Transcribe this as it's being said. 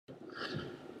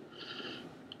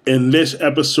In this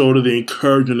episode of the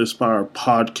Encourage and Inspire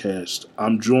podcast,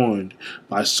 I'm joined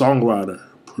by songwriter,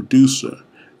 producer,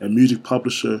 and music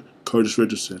publisher Curtis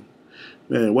Richardson.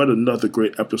 Man, what another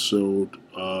great episode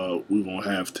we're going to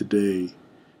have today.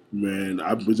 Man,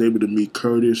 I was able to meet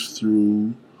Curtis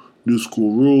through New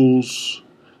School Rules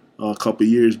a couple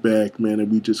years back, man,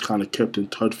 and we just kind of kept in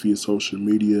touch via social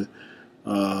media.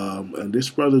 And this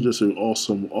brother just an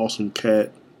awesome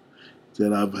cat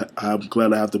that I'm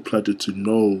glad I have the pleasure to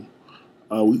know.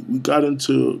 We got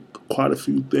into quite a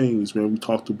few things, man. We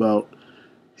talked about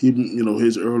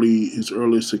his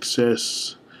early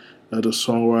success as a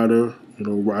songwriter,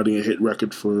 writing a hit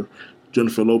record for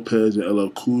Jennifer Lopez and LL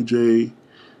Cool J,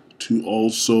 to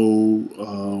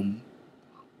also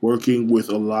working with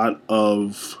a lot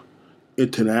of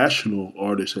international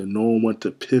artists and knowing when to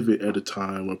pivot at a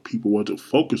time when people wasn't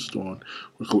focused on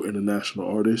working with international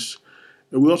artists.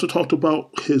 And we also talked about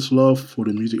his love for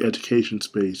the music education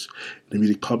space, the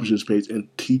music publishing space, and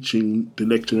teaching the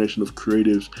next generation of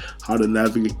creatives how to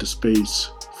navigate the space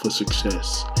for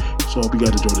success. So I hope you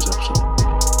guys enjoy this episode.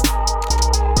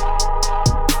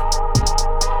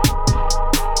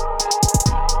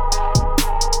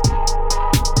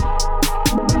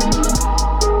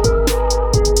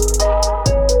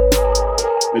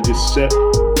 It just set.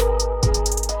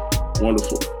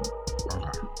 Wonderful.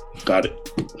 Got it.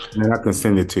 And I can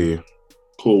send it to you.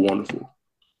 Cool, wonderful.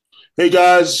 Hey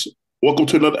guys, welcome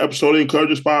to another episode of the Encourage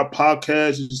and Inspire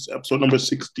podcast. This is episode number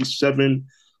 67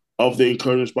 of the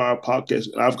Encourage and Inspire podcast.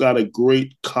 And I've got a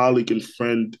great colleague and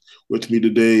friend with me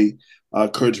today,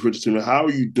 Curtis Richardson. How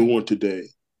are you doing today?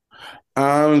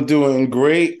 I'm doing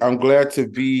great. I'm glad to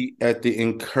be at the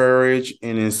Encourage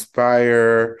and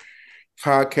Inspire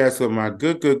podcast with my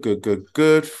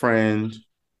good friend,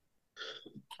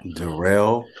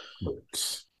 Darrell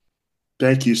Brooks.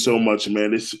 Thank you so much,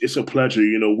 man. It's a pleasure.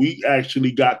 We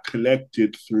actually got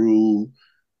connected through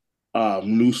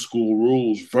New School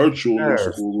Rules, virtual New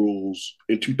School Rules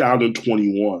in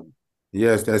 2021.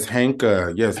 Yes, that's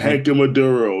Hanka. Yes, Hanka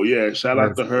Maduro. Yeah, shout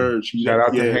out to her. Shout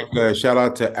out to Hanka. Shout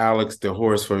out to Alex the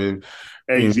horse for inviting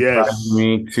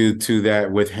me to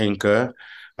that with Hanka.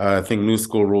 I think New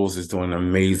School Rules is doing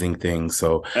amazing things.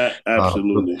 So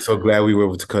absolutely. So glad we were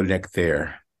able to connect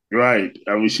there. Right.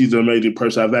 I mean, she's an amazing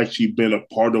person. I've actually been a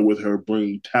partner with her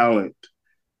bringing talent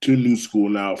to New School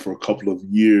now for a couple of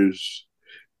years.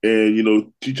 And,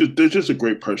 they're just a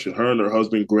great person. Her and her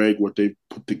husband, Greg, what they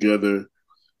put together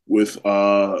with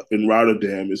in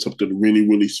Rotterdam is something really,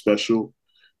 really special.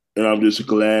 And I'm just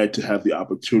glad to have the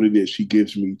opportunity that she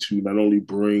gives me to not only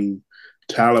bring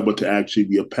talent, but to actually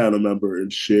be a panel member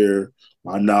and share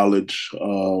my knowledge.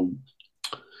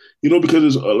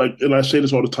 Because it's and I say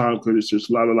this all the time, because there's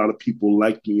a lot of people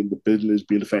like me in the business,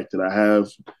 being the fact that I have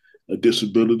a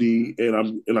disability, and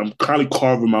I'm kind of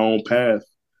carving my own path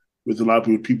with a lot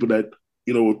of people that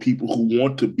with people who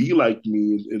want to be like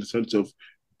me in the sense of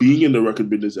being in the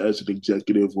record business as an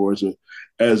executive or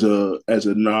as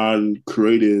a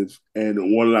non-creative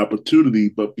and want an opportunity,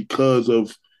 but because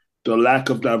of the lack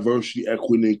of diversity,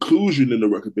 equity, and inclusion in the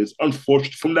record business.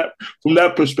 Unfortunately, from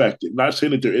that perspective, not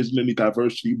saying that there isn't any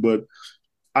diversity, but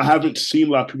I haven't seen a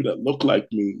lot of people that look like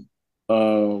me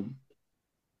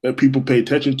that people pay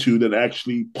attention to that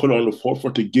actually put on the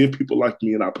forefront to give people like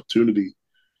me an opportunity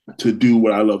to do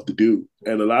what I love to do.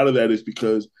 And a lot of that is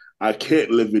because I can't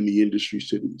live in the industry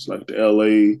cities like the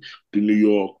LA, the New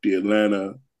York, the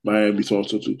Atlanta, Miami, so on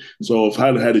and so forth. So if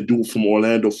I had to do it from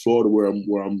Orlando, Florida,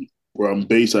 where I'm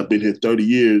based. I've been here 30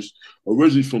 years,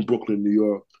 originally from Brooklyn, New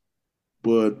York,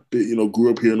 but grew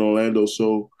up here in Orlando.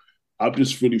 So I'm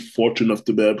just really fortunate enough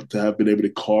to have been able to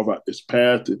carve out this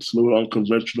path. It's a little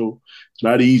unconventional. It's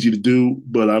not easy to do,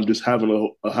 but I'm just having a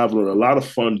lot of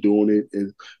fun doing it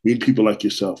and meeting people like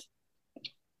yourself.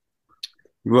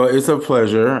 Well, it's a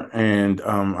pleasure, and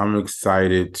I'm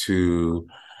excited to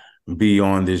be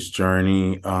on this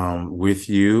journey with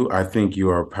you. I think you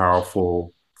are a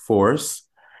powerful force.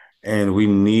 And we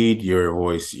need your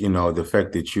voice, the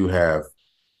fact that you have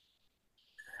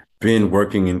been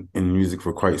working in music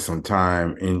for quite some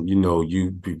time and, you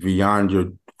beyond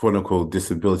your quote unquote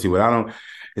disability. But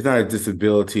it's not a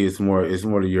disability. It's more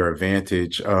to your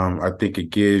advantage. I think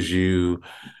it gives you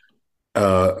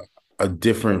a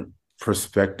different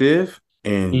perspective,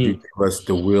 and you give us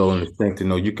the will and the strength to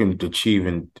know you can achieve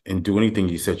and do anything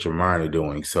you set your mind to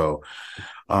doing. So,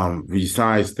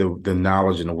 besides the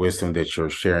knowledge and the wisdom that you're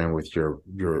sharing with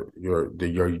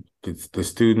the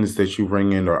students that you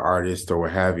bring in, or artists or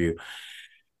what have you,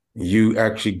 you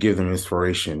actually give them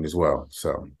inspiration as well.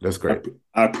 So that's great.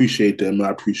 I appreciate that, man.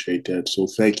 I appreciate that. So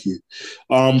thank you.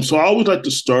 So I always like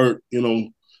to start,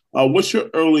 What's your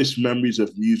earliest memories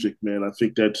of music, man? I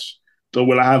think that's so.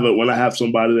 When I have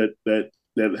somebody that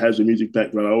has a music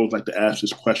background, I always like to ask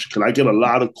this question because I get a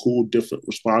lot of cool different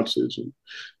responses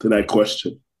to that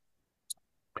question.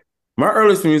 My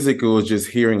earliest music was just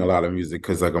hearing a lot of music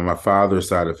because, like, on my father's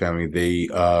side of the family, they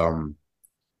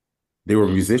were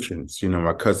musicians. You know,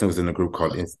 my cousin was in a group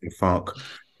called Instant Funk,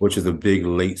 which is a big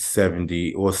late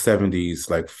 70s or 70s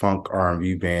like funk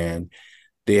R&B band.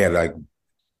 They had like a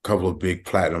couple of big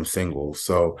platinum singles.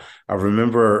 So I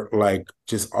remember like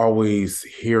just always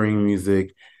hearing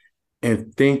music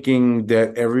and thinking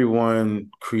that everyone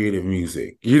created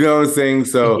music. You know what I'm saying?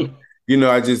 So, you know,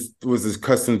 I just was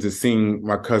accustomed to seeing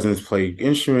my cousins play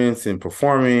instruments and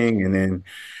performing. And then,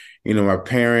 you know, my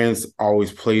parents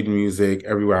always played music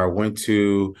everywhere I went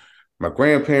to. My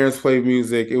grandparents played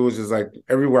music. It was just like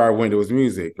everywhere I went, it was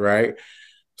music, right?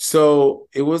 So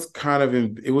it was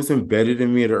it was embedded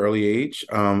in me at an early age.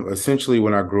 Essentially,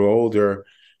 when I grew older,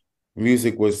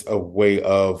 music was a way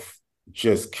of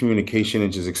just communication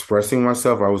and just expressing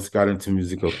myself. I was got into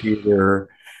musical theater,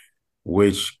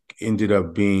 which ended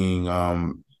up being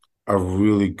a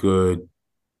really good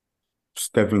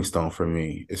stepping stone for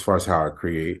me as far as how I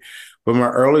create. But my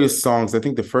earliest songs, I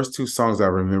think the first two songs I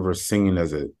remember singing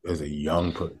as a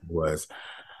young person was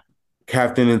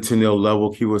Captain and Tennille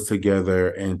Level Key Was Together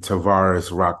and Tavares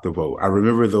Rock the Boat. I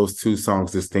remember those two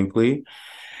songs distinctly.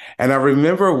 And I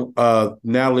remember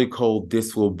Natalie Cole,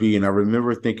 This Will Be. And I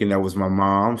remember thinking that was my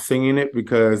mom singing it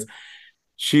because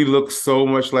she looked so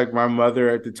much like my mother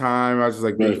at the time. I was just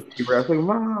like, they Right. favorite. I was like,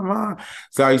 Mom, Mom.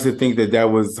 So I used to think that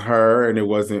that was her, and it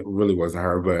really wasn't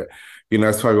her. But, you know,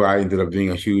 that's probably why I ended up being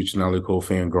a huge Natalie Cole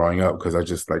fan growing up because I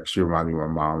just like, she reminded me of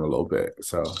my mom a little bit.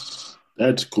 So,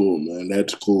 That's cool, man.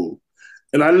 That's cool.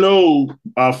 And I know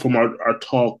from our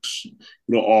talks,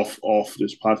 off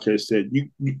this podcast, that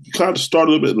you kind of start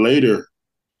a little bit later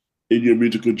in your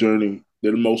musical journey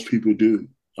than most people do,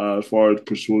 as far as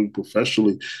pursuing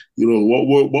professionally.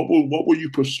 What were you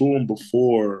pursuing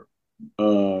before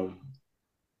um,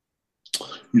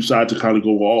 you decided to kind of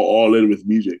go all in with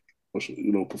music,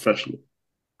 professionally?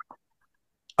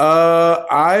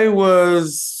 I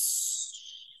was,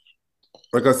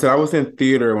 like I said, I was in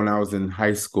theater when I was in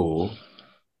high school.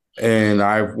 And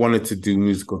I wanted to do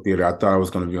musical theater. I thought I was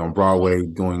going to be on Broadway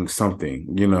doing something,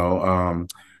 you know.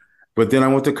 But then I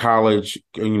went to college,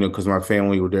 you know, because my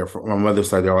family were there. For my mother's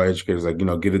side, they're all educators, like, you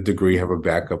know, get a degree, have a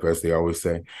backup, as they always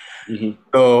say. Mm-hmm.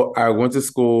 So I went to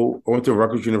school. I went to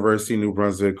Rutgers University, New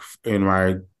Brunswick, and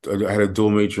I had a dual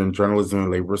major in journalism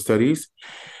and labor studies.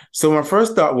 So my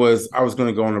first thought was I was going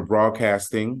to go into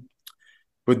broadcasting.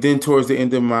 But then towards the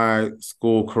end of my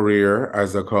school career,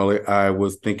 as I call it, I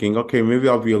was thinking, okay, maybe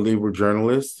I'll be a labor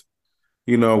journalist,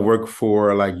 you know, work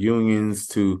for like unions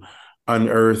to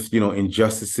unearth, you know,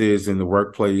 injustices in the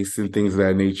workplace and things of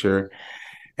that nature.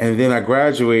 And then I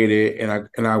graduated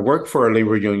and I worked for a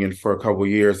labor union for a couple of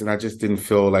years and I just didn't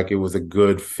feel like it was a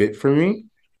good fit for me.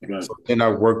 Right. So then I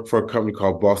worked for a company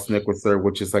called Boston Equitable,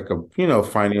 which is like a, you know,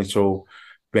 financial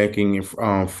banking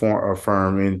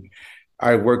firm. And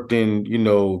I worked in, you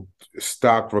know,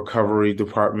 stock recovery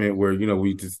department where, you know,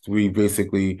 we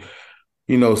basically,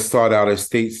 you know, sought out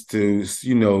estates to,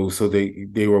 you know, so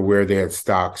they were where they had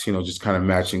stocks, you know, just kind of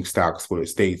matching stocks with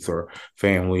estates or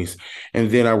families. And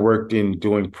then I worked in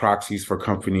doing proxies for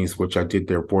companies, which I did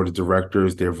their board of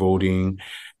directors, their voting,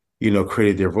 you know,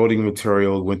 created their voting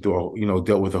material, went through, you know,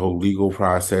 dealt with the whole legal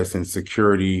process and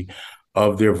security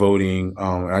of their voting.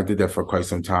 And I did that for quite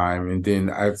some time. And then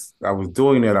I was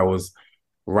doing that, I was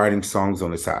writing songs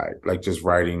on the side, like just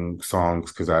writing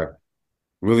songs because I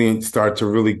really started to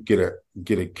really get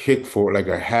a kick for it, like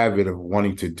a habit of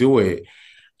wanting to do it.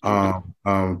 And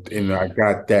I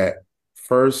got that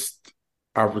first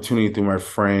opportunity through my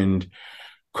friend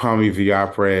Kwame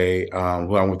Viapre,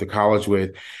 who I went to college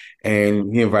with,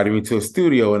 and he invited me to a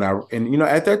studio. And you know,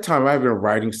 at that time, I've been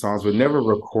writing songs, but never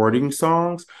recording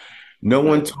songs. No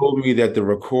one Right. told me that the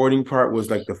recording part was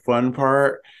like the fun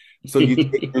part. So you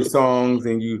take your songs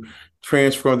and you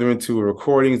transform them into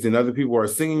recordings, and other people are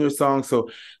singing your songs. So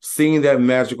seeing that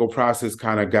magical process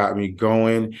kind of got me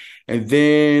going. And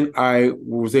then I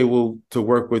was able to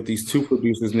work with these two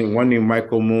producers, one named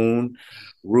Michael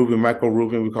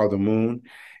Rubin, we call the Moon,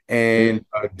 and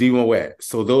D Moet.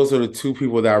 So those are the two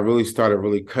people that I really started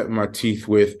really cutting my teeth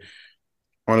with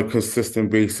on a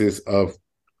consistent basis of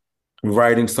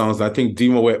writing songs. I think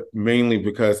Demo mainly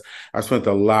because I spent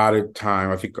a lot of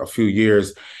time, I think a few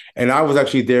years, and I was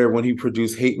actually there when he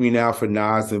produced "Hate Me Now" for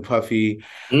Nas and Puffy.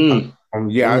 Mm,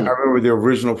 Yeah, I mm. remember the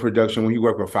original production when he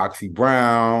worked with Foxy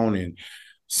Brown, and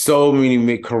so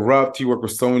many corrupt. He worked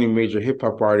with so many major hip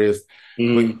hop artists, but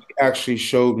he Mm, actually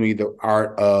showed me the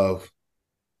art of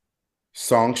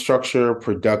song structure,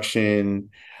 production,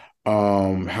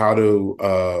 how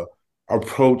to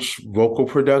approach vocal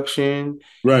production.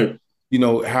 right,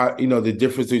 How the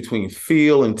difference between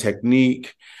feel and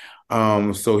technique.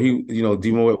 So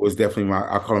Demo was definitely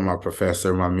I call him my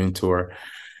professor, my mentor.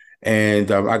 And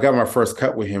I got my first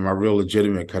cut with him, my real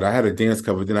legitimate cut. I had a dance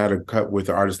cut, but then I had a cut with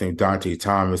an artist named Dante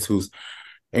Thomas, who's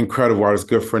incredible artist,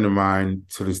 good friend of mine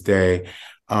to this day.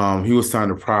 He was signed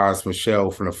to Prize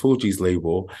Michelle from the Fuji's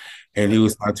label, and he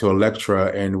was signed to Elektra,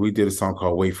 and we did a song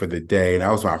called "Wait for the Day," and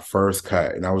that was my first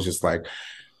cut, and I was just like,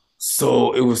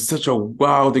 so it was such a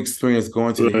wild experience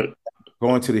right.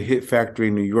 going to the Hit Factory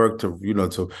in New York to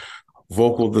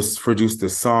produce the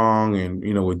song,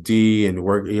 and with D and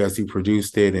work as he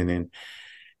produced it, and then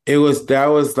that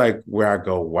was like where I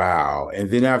go, wow. And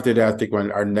then after that, I think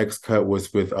when our next cut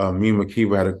was with me and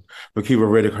Makiba had a Makiba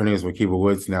Riddick, her name is Makiba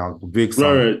Woods now, big Right,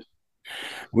 song. right.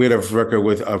 We had a record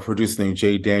with a producer named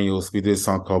Jay Daniels. We did a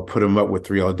song called Put 'Em Up with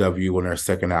 3LW on our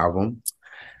second album.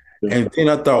 Yeah. And then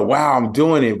I thought, wow, I'm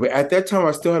doing it. But at that time,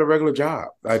 I still had a regular job.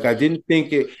 Like I didn't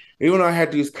think it, even though I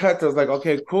had these cuts, I was like,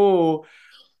 okay, cool.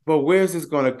 But where's this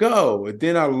going to go? And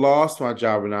then I lost my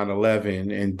job in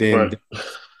 9/11. And then Right.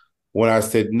 when I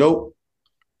said, nope,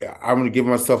 I'm going to give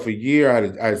myself a year. I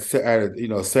had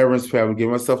a severance pay. I'm going to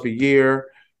give myself a year.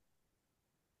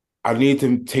 I need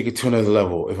to take it to another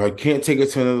level. If I can't take it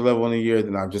to another level in a year,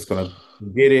 then I'm just going to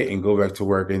get it and go back to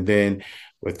work. And then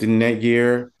within that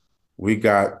year, me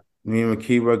and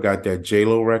Makiba got that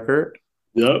J-Lo record.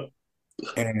 Yep.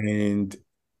 And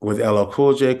with LL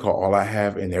Cool J called All I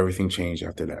Have, and everything changed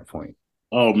after that point.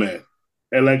 Oh man.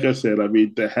 And like I said, I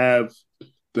mean, to have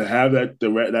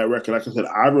that record, like I said,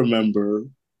 I remember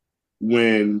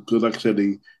when, because like I said,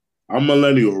 I'm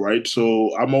millennial, right?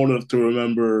 So I'm old enough to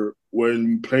remember when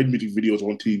we played music videos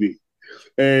on TV.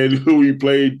 And we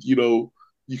played, you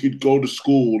could go to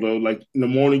school, like in the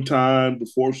morning time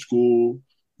before school,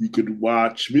 you could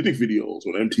watch music videos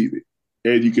on MTV.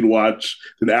 And you could watch,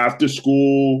 then after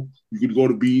school, you could go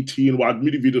to BT and watch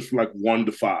music videos from like 1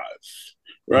 to 5, Mhm.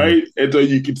 right? And so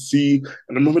you could see,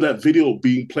 and I remember that video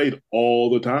being played all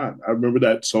the time. I remember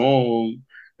that song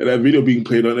and that video being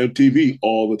played on MTV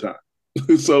all the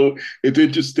time. So it's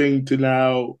interesting to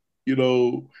now,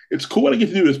 it's cool when I get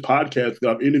to do this podcast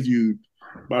because I've interviewed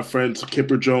my friends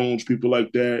Kipper Jones, people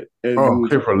like that, and Oh, who's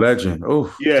Clipper Legend.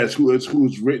 Oh, yes,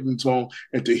 who's written song,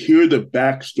 and to hear the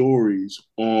backstories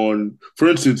on, for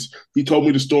instance, he told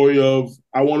me the story of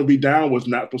 "I Want to Be Down" was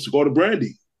not supposed to go to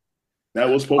Brandy. That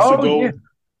was supposed to oh yeah. go.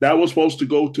 That was supposed to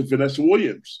go to Vanessa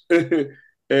Williams. Oh,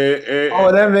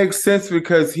 that makes sense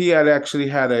because he had actually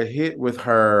had a hit with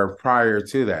her prior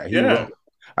to that. He Yeah, wrote,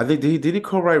 I think, did he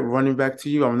co-write Running Back to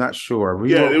You? I'm not sure.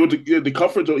 He yeah, it wrote was the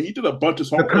comfort zone. He did a bunch of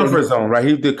The songs. Comfort Zone, right?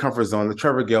 He did Comfort Zone. The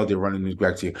Trevor Gale did Running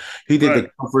Back to You. He did Right,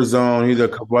 The Comfort Zone. He did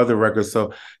a couple other records.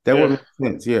 So that would yeah.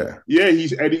 make sense. Yeah. Yeah,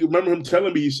 and he remember him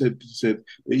telling me, he said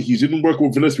he didn't work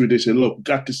with Vanessa. They said, look, we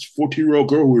got this 14-year-old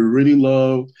girl who we really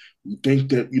love. We think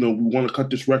that, we want to cut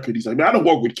this record. He's like, man, I don't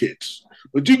work with kids,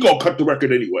 but you go cut the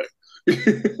record anyway.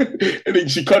 And then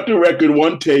she cut the record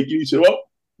one take, and he said, well,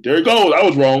 there it goes. I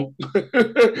was wrong.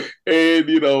 And,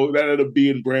 that ended up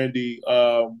being Brandy.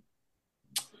 I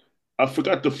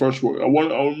forgot the first word.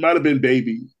 It might have been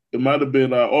baby. It might have been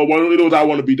one of those I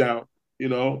want to be down.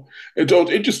 And so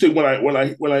it's interesting when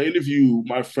I interview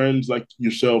my friends like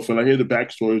yourself and I hear the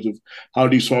backstories of how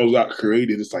these songs got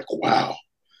created. It's like, wow,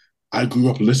 I grew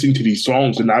up listening to these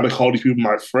songs, and now they call these people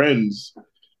my friends.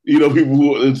 People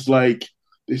who it's like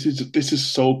this is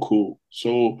so cool.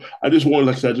 So I just want,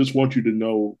 like I said, I just want you to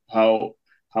know how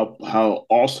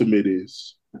awesome it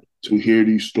is to hear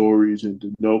these stories and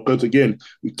to know, because again,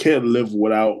 we can't live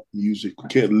without music. We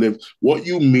can't live. What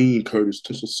you mean, Curtis,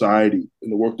 to society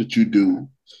and the work that you do,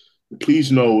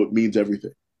 please know it means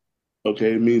everything.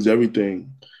 Okay, it means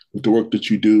everything with the work that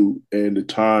you do and the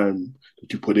time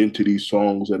that you put into these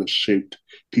songs that have shaped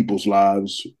people's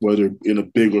lives, whether in a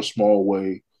big or small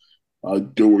way.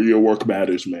 Your work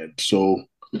matters, man. So,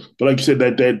 but like you said,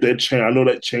 that change. I know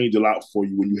that changed a lot for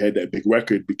you when you had that big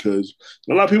record, because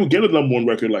a lot of people get a number one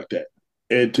record like that,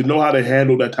 and to know how to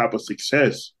handle that type of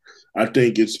success, I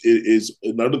think it is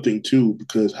another thing too.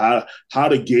 Because how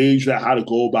to gauge that, how to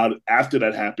go about it after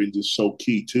that happens is so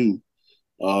key too.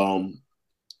 Um,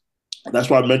 that's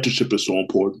why mentorship is so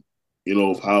important.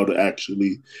 Of how to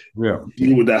actually Yeah.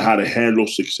 deal with that, how to handle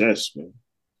success, man.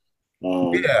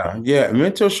 Um, Yeah, yeah.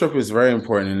 Mentorship is very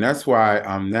important, and that's why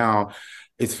now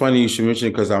It's funny you should mention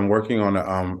it because I'm working on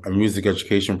a music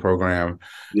education program.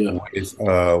 Yeah. With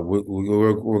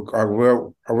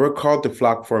we're called the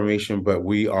Flock Formation, but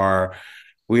we have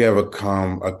a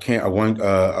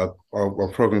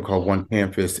program called One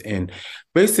Campus, and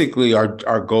basically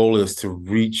our goal is to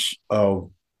reach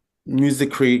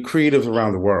creatives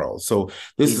around the world. So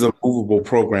this is Mhm. a movable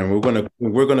program.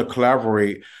 We're gonna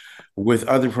collaborate with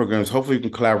other programs. Hopefully, we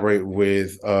can collaborate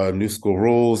with New School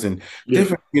Rules and Yeah.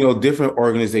 different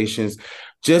organizations,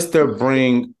 just to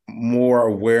bring more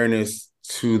awareness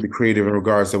to the creative in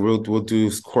regards to we'll do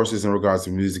courses in regards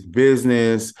to music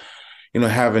business,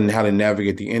 having how to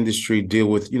navigate the industry, deal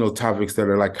with topics that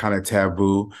are like kind of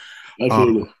taboo. Um,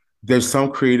 Absolutely. there's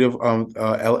some creative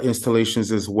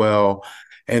installations as well.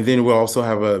 And then we'll also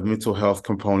have a mental health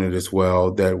component as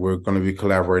well that we're going to be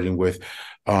collaborating with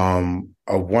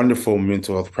a wonderful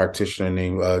mental health practitioner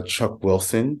named Chuck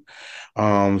Wilson.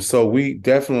 So we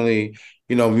definitely,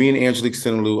 me and Angelique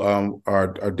Sinalou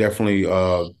are definitely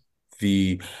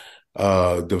the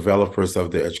developers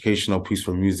of the educational piece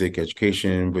for music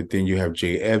education. But then you have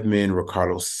Jay Edmond,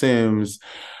 Ricardo Sims,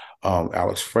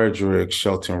 Alex Frederick,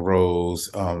 Shelton Rose,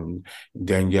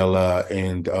 Daniela,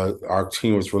 and our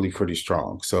team was really pretty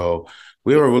strong. So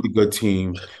we have a really good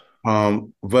team.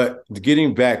 But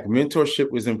getting back, mentorship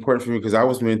was important for me because I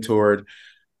was mentored.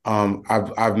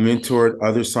 I've mentored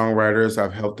other songwriters.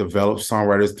 I've helped develop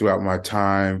songwriters throughout my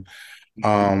time.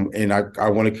 And I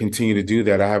want to continue to do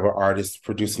that. I have an artist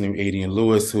producer named Adrian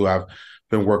Lewis who I've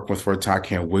been working with for a time. I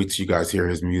can't wait till you guys hear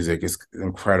his music. It's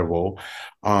incredible.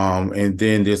 And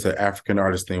then there's an African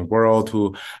artist named World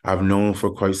who I've known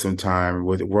for quite some time,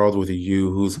 with World with a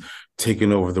U, who's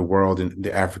taken over the world and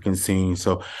the African scene.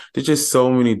 So there's just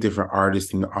so many different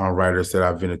artists and writers that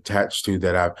I've been attached to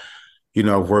that I've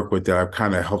worked with, that I've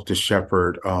kind of helped to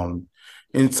shepherd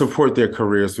and support their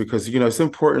careers, because it's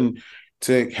important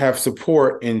to have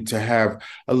support and to have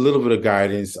a little bit of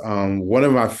guidance. One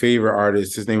of my favorite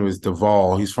artists, his name is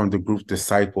Duvall. He's from the group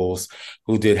Disciples,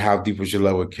 who did "How Deep Was Your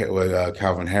Love" with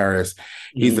Calvin Harris.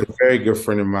 He's a Mhm. very good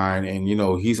friend of mine, and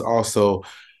he's also,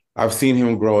 I've seen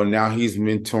him grow, and now he's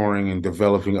mentoring and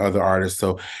developing other artists.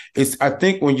 So I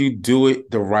think when you do it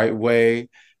the right way,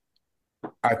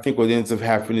 I think what ends up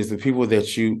happening is the people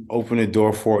that you open the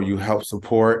door for, you help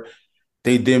support,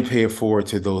 they then pay it forward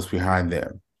to those behind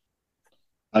them.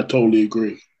 I totally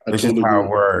agree. I It's just totally how it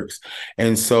agree. works.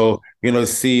 And so,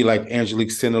 see like Angelique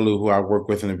Sinalou, who I worked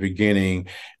with in the beginning,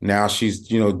 now she's,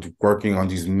 working on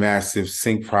these massive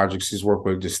sync projects. She's worked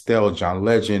with Estelle, John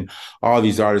Legend, all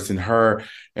these artists, and her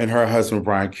husband,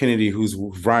 Brian Kennedy, who's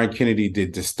Brian Kennedy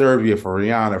did Disturbia for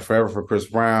Rihanna, Forever for Chris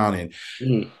Brown, and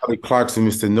Mhm. Kelly Clarkson,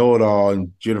 Mr. Know-It-All,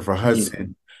 and Jennifer Mhm.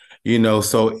 Hudson.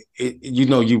 So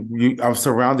I'm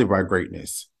surrounded by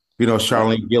greatness.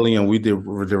 Charlene Gilliam, we did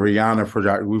the Rihanna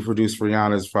product. We produced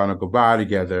Rihanna's Final Goodbye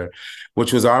together,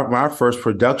 which was my first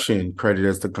production credit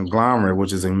as the conglomerate,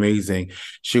 which is amazing.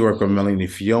 She worked with Melanie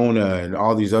Fiona and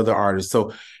all these other artists.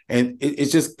 So, and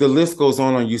it's just, the list goes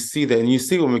on. You see that, and you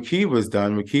see what Makiba's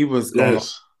done. Makiba's gone on.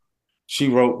 Yes. She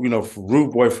wrote,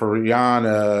 Rude Boy for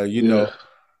Rihanna, Yeah.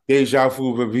 Deja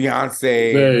Vu with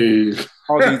Beyonce, Hey.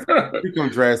 all these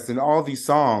Freakum Dress and all these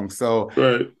songs. So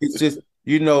Right. it's just,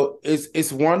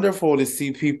 it's wonderful to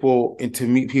see people and to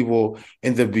meet people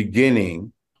in the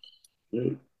beginning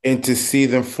Right. and to see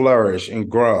them flourish and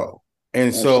grow.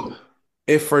 And so Absolutely.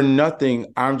 if for nothing,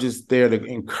 I'm just there to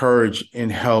encourage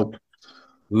and help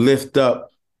lift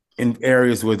up in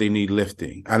areas where they need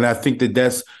lifting. And I think that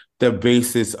that's the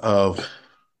basis of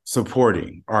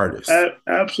supporting artists.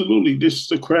 Absolutely. This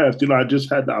is a craft. I just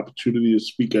had the opportunity to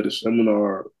speak at a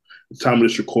seminar, the time of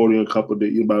this recording, a couple of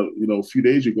days, about, a few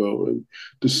days ago. And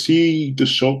to see the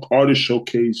artist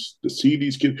showcase, to see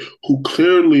these kids who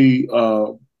clearly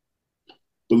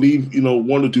believe,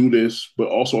 want to do this, but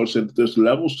also understand that there's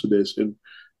levels to this.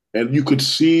 And you could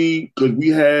see, because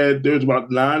there's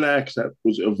about 9 acts that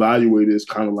was evaluated as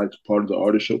kind of like part of the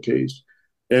artist showcase.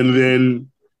 And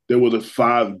then there were the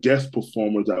 5 guest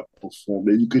performers that performed.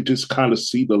 And you could just kind of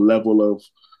see the level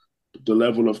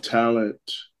of talent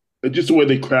and just the way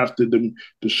they crafted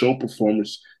the show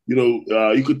performance.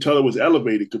 You could tell it was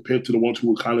elevated compared to the ones who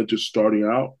were kind of just starting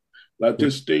out. Like Yeah.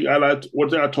 this thing, one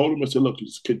thing I told him, I said, look,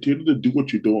 just continue to do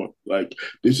what you're doing. Like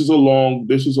this is a long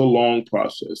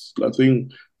process.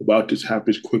 Nothing about this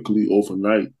happens quickly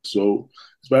overnight. So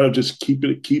it's about just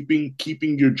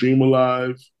keeping your dream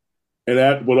alive,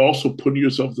 but also putting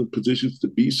yourself in positions to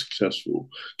be successful,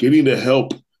 getting the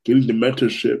help, getting the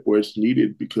mentorship where it's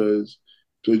needed, because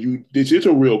this is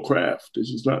a real craft. This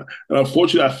is not, and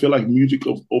unfortunately, I feel like music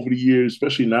over the years,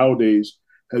 especially nowadays,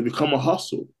 has become a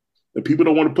hustle, and people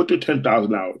don't want to put their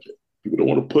 10,000 hours in. People don't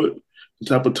want to put the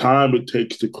type of time it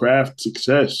takes to craft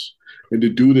success and to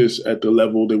do this at the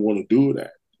level they want to do it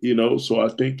at. So I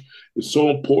think it's so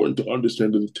important to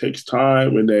understand that it takes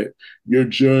time and that your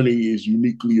journey is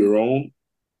uniquely your own,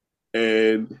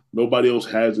 and nobody else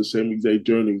has the same exact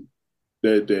journey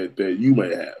that you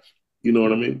may have. You know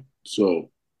what I mean? So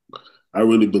I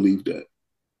really believe that.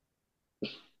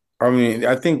 I mean,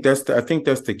 I think that's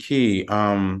the key.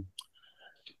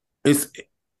 It's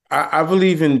I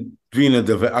believe in being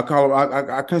a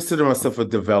I consider myself a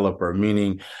developer,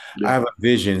 meaning I Yeah, have a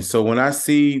vision. So when I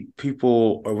see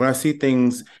people or when I see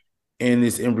things in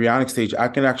this embryonic stage, I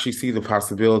can actually see the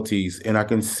possibilities and I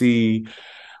can see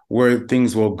where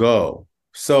things will go.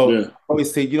 So yeah, you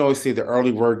know, always say the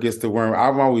early bird gets the worm.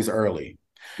 I'm always early.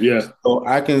 yeah, So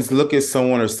I can look at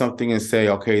someone or something and say,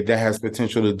 okay, that has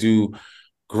potential to do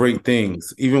great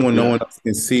things. Even when no yeah, one else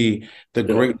can see the yeah.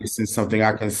 greatness in something,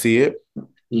 I can see it.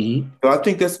 Hmm. So I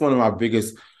think that's one of my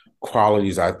biggest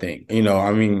qualities, I think.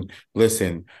 I mean,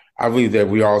 listen, I believe that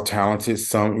we all talented.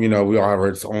 Some, we all have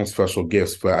our own special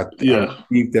gifts, but I Yeah,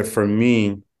 believe that for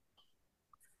me,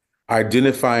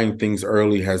 identifying things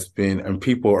early has been, and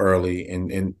people early,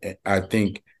 and I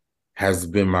think has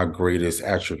been my greatest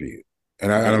attribute.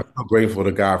 And yeah, I'm so grateful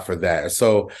to God for that.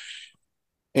 So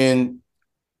in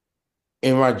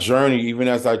in my journey, even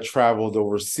as I traveled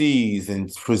overseas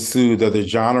and pursued other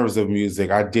genres of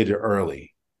music, I did it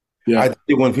early. I yeah, did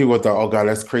it when people thought, "Oh God,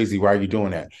 that's crazy. Why are you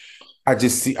doing that?" I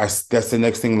just see. That's the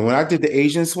next thing. When I did the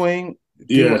Asian swing,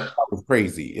 people yeah, thought I was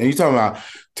crazy. And you're talking about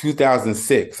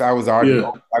 2006. I was already.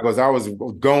 yeah, I was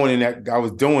going in that. I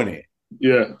was doing it.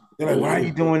 yeah, They're like, "Why are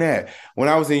you doing that?" When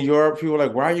I was in Europe, people were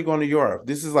like, "Why are you going to Europe?"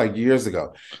 This is like years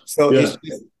ago. So yeah.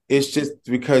 it's just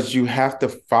because you have to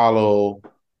follow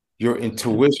your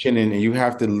intuition and you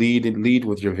have to lead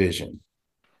with your vision.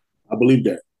 I believe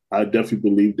that. I definitely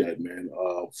believe that, man,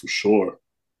 for sure.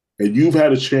 And you've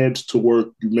had a chance to work.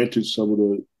 You mentioned some of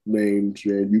the names,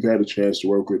 man. You've had a chance to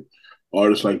work with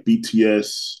artists like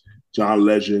BTS, John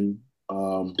Legend,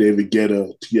 David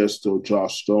Guetta, Tiesto,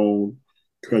 Josh Stone,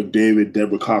 Craig David,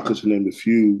 Deborah Cox, to name a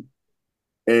few.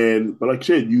 And but like I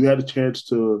said, you had a chance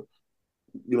to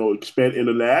expand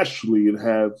internationally and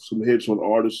have some hits on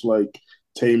artists like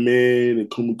Taemin and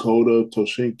Kumikoda,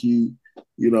 Toshinki,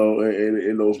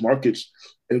 in those markets.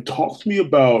 And talk to me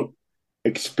about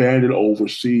expanding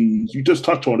overseas. You just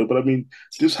touched on it, but I mean,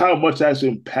 just how much that's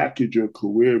impacted your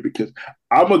career, because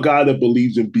I'm a guy that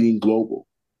believes in being global.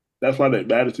 That's why that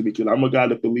matters to me, because I'm a guy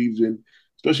that believes in,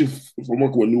 especially if I'm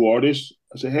working with new artists.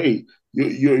 I say, hey,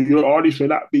 your artist may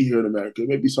not be here in America. It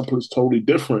may be someplace totally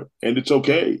different, and it's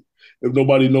okay if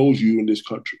nobody knows you in this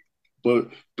country. But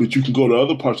you can go to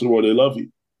other parts of the world. They love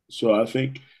you. So I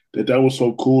think that was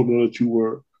so cool to know that you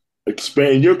were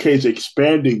in your case,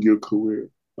 expanding your career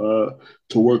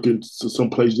to work in some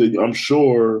places that I'm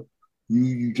sure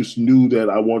you just knew that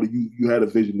I wanted you had a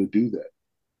vision to do that.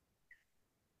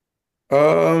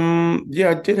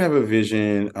 Yeah, I did have a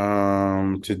vision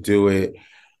to do it.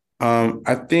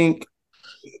 I think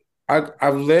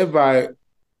I've led by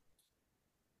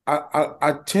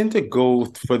I tend to go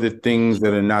for the things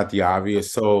that are not the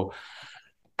obvious. So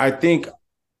I think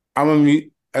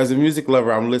as a music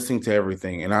lover, I'm listening to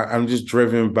everything, and I'm just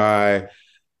driven by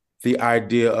the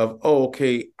idea of, oh,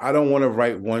 okay, I don't want to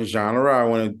write one genre. I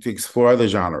want to explore other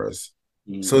genres.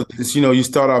 Mm, So you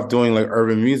start off doing like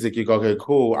urban music. You go, okay,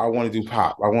 cool. I want to do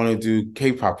pop. I want to do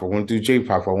K-pop. I want to do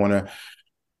J-pop. I want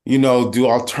to, do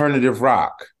alternative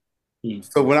rock.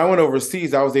 mm, So when I went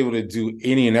overseas, I was able to do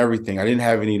any and everything. I didn't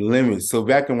have any limits. So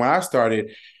back when I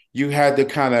started, you had to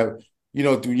kind of,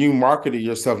 you marketed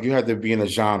yourself, you had to be in a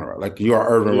genre. Like you're an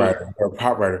urban yeah, writer or a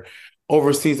pop writer.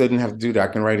 Overseas, I didn't have to do that.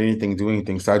 I can write anything, do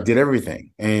anything. So I did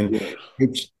everything. And yeah,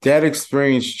 that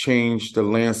experience changed the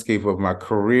landscape of my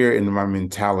career and my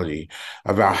mentality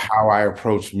about yeah, how I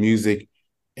approach music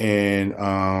and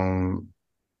and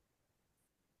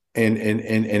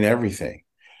everything.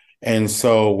 And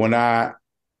so when I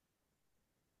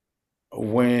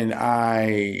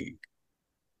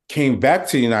came back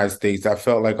to the United States, I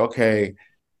felt like, okay,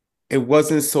 it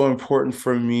wasn't so important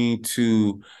for me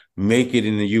to make it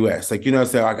in the US. Like, I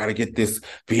said, I got to get this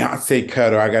Beyonce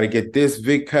cut or I got to get this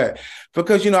big cut.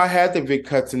 Because, I had the big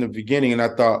cuts in the beginning and I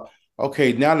thought,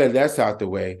 okay, now that that's out the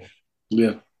way,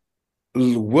 yeah.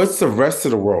 what's the rest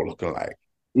of the world looking like?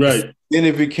 Right. Then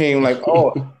it became like,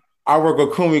 oh, I work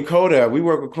with Kumi Koda. We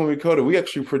work with Kumi Koda. We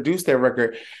actually produced that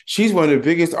record. She's one of the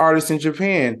biggest artists in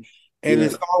Japan. And the Yeah.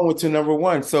 song went to number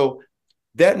one. So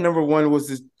that number one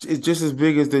is just as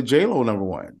big as the J Lo number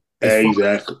one. As far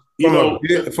Exactly.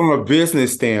 from a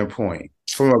business standpoint.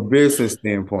 From a business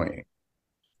standpoint.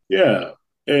 Yeah.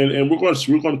 and we're going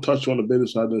to touch on the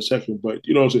business side in a second, but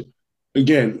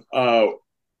again,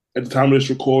 at the time of this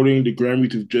recording, the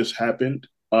Grammys have just happened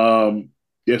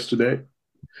yesterday,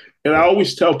 and I Yeah.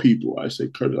 always tell people, I say,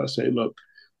 Curtis, I say, look,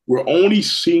 we're only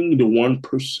seeing the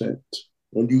 1%.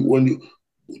 When you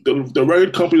the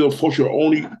record companies,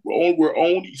 unfortunately, we're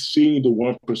only seeing the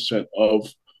 1% of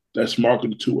that's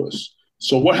marketed to us.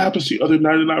 So what happens to the other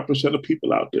 99% of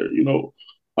people out there?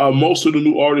 Most of the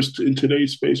new artists in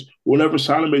today's space will never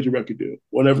sign a major record deal,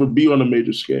 will never be on a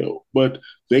major scale, but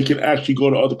they can actually go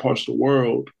to other parts of the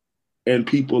world and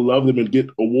people love them and get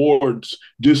awards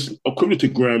just equivalent to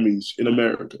Grammys in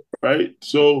America, right?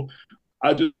 So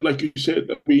I just, like you said,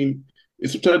 I mean, it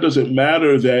sometimes doesn't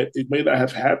matter that it may not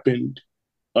have happened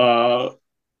uh,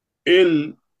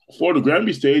 in for the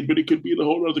Grammy stage, but it could be the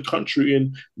whole other country,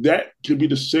 and that could be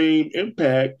the same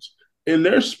impact in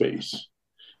their space.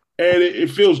 And it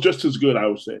feels just as good, I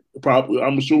would say. Probably,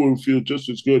 I'm sure it would feel just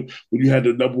as good when you had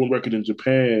the number one record in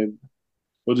Japan.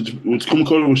 Was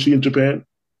Kumiko, was she in Japan?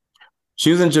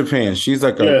 She was in Japan. She's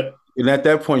like Yeah, and at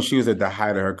that point she was at the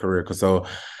height of her career. So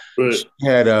right. she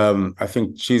had I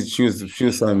think she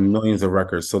was selling millions of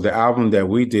records. So the album that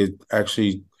we did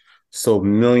actually sold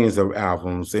millions of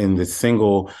albums, and the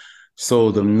single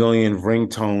sold a million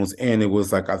ringtones, and it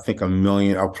was like I think a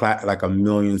million like a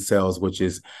million sales, which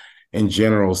is in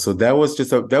general. So that was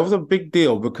a big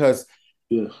deal because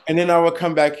Yeah, and then I would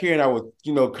come back here and I would,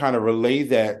 kind of relay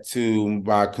that to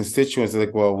my constituents.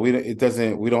 Like, well, we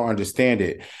don't understand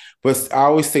it. But I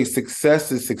always say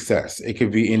success is success. It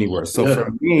could be anywhere. So yeah,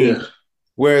 for me, yeah,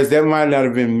 whereas that might not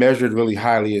have been measured really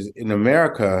highly as in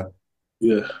America,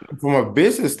 yeah, from a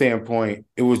business standpoint,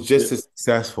 it was yeah. just as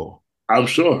successful. I'm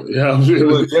sure. Yeah, I'm It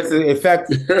was really. just, in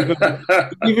fact,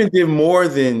 even did more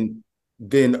than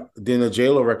a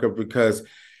JLo record because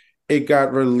it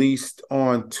got released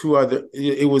on two other.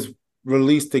 It was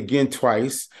released again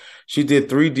twice. She did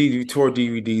three tour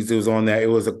DVDs. It was on that. It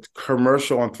was a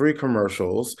commercial on three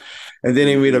commercials, and then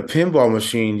they made a pinball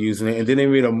machine using it, and then they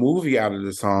made a movie out of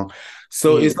the song.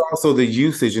 So it's Mm, also the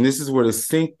usage, and this is where the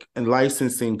sync and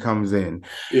licensing comes in.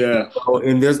 yeah, So,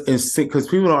 and there's and because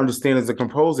people don't understand as a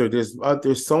composer,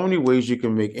 there's so many ways you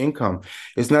can make income.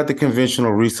 It's not the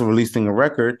conventional releasing a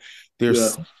record. yeah,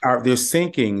 There's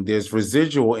syncing, there's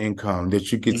residual income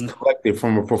that you get mm, collected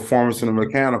from a performance and a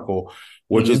mechanical,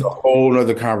 which is a mm, whole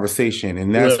other conversation.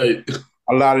 And that's right.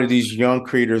 a lot of these young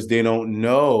creators, they don't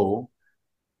know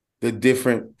the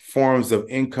different forms of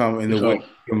income and the way So,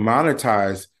 you can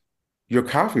monetize your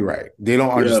copyright. They don't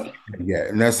yeah, understand it yet.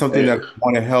 And that's something and, that I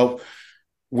want to help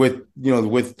with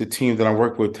the team that I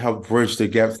work with to help bridge the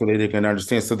gap so that they can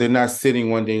understand. So they're not sitting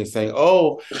one day and saying,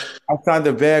 "Oh, I signed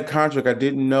a bad contract. I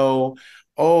didn't know.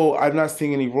 Oh, I'm not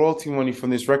seeing any royalty money from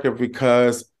this record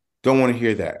because." Don't want to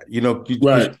hear that, because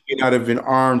right. you may not have been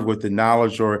armed with the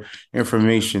knowledge or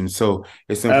information. So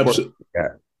it's important Absolutely.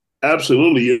 that.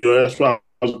 Absolutely. That's why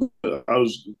I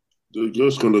was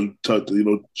just going to touch,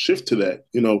 shift to that,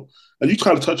 and you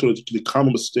kind of touch on the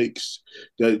common mistakes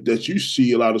that you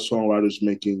see a lot of songwriters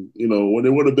making, when they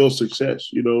want to build success,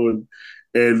 and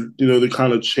they're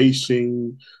kind of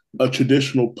chasing a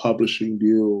traditional publishing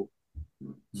deal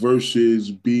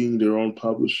versus being their own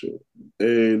publisher.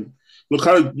 And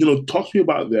kind of, talk to me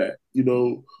about that.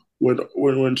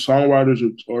 When songwriters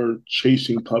are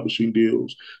chasing publishing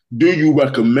deals, do you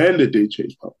recommend that they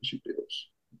chase publishing deals?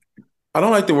 I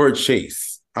don't like the word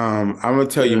chase. I'm gonna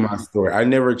tell you Yeah, my story. I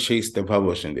never chased the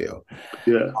publishing deal.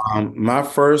 yeah, My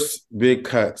first big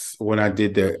cuts when I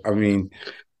did that, I mean,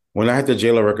 when I had the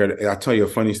Jailer record, I'll tell you a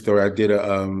funny story. I did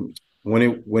a when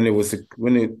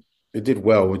it did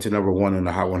well, went to number one on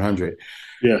the Hot 100.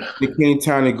 yeah, It came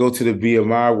time to go to the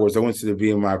BMI Awards. I went to the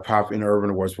BMI Pop and Urban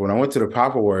Awards. But when I went to the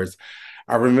Pop Awards,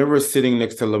 I remember sitting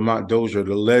next to Lamont Dozier,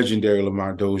 the legendary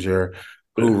Lamont Dozier,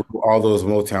 who right, wrote all those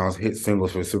Motown's hit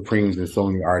singles for Supremes and so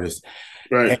many artists.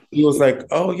 And right. he was like,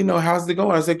 "Oh, how's it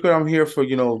going?" I said, "Good, I'm here for, I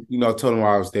told him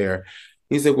why I was there."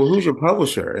 He said, "Well, who's your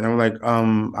publisher?" And I'm like,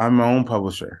 I'm my own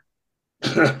publisher."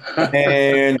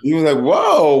 And he was like,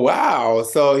 "Whoa, wow!"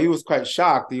 So he was quite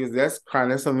shocked.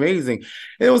 That's amazing.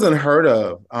 It was unheard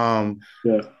of.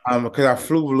 Yeah, Because I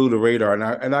flew below the radar,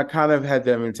 and I kind of had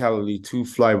that mentality to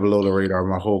fly below the radar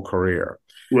my whole career.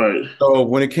 right, So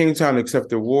when it came time to accept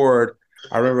the award,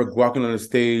 I remember walking on the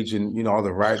stage and all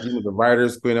the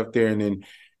writers going up there, and then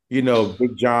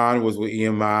Big John was with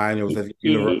EMI, and it was like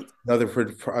mhm,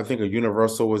 I think a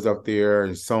Universal was up there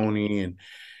and Sony, and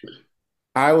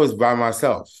I was by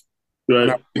myself.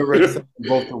 And I right, remember accepting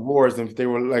both awards, and they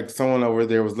were like someone over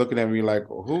there was looking at me like,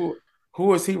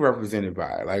 who is he represented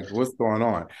by? Like, what's going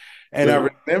on? And I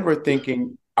right, remember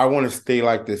thinking, I want to stay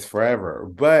like this forever.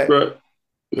 But right,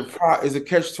 The pro is a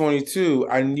catch-22.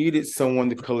 I needed someone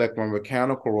to collect my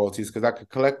mechanical royalties because I could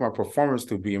collect my performance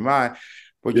through BMI,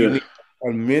 but you Yeah. need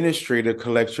an administrator to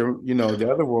collect the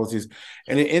other royalties.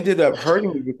 And it ended up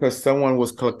hurting me because someone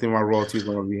was collecting my royalties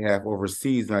on my behalf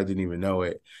overseas and I didn't even know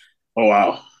it. Oh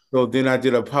wow. So then I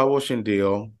did a publishing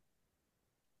deal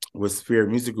with Spirit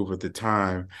Music Group at the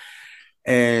time.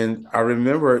 And I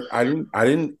remember I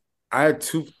had I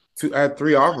had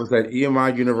three offers at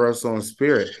EMI, Universal, and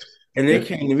Spirit. And they Yeah.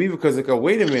 came to me because they go,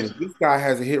 wait a minute, this guy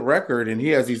has a hit record and he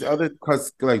has these other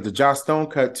cuts like the Joss Stone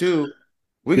cut too.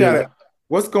 We Yeah. gotta,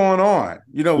 what's going on?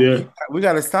 Yeah. We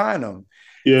gotta sign him.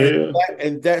 Yeah.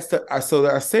 And Yeah. that's so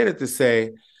I said it to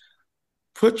say,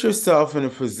 put yourself in a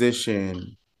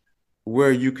position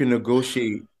where you can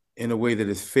negotiate in a way that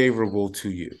is favorable to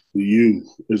you. You.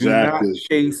 Do not Exactly.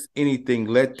 chase anything.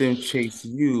 Let them chase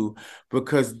you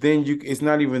because then it's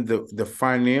not even the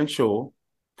financial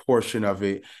portion of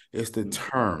it, it's the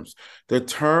terms. The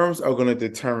terms are going to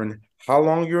determine how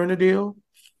long you're in the deal,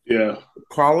 Yeah. the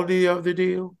quality of the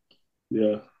deal,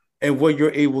 Yeah. and what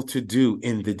you're able to do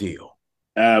in the deal.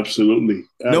 Absolutely.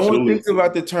 No one Absolutely. thinks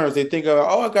about the terms. They think about,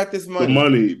 oh, I got this The money.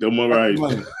 money. The money. Got the Right.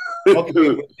 money.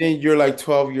 Okay, but then you're like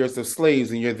 12 years of slaves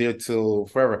and you're there till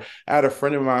forever. I had a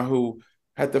friend of mine who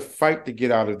had to fight to get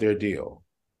out of their deal.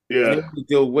 And Yeah. it was a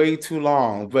deal way too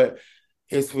long, but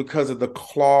it's because of the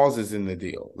clauses in the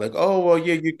deal. Like, oh, well,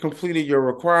 yeah, you completed your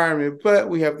requirement, but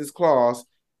we have this clause.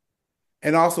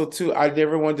 And also, too, I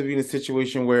never wanted to be in a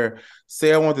situation where,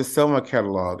 say, I wanted to sell my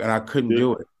catalog and I couldn't Yeah.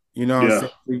 do it. You know what I'm Yeah.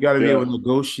 saying? You got to be able Yeah. to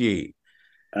negotiate.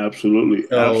 Absolutely.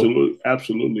 So Absolutely. you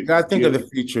Absolutely. got to think of Yeah. the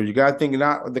future. You got to think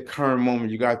not the current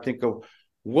moment. You got to think of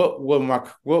what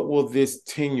will this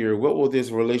tenure, what will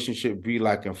this relationship be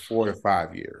like in 4 to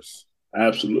 5 years?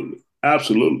 Absolutely.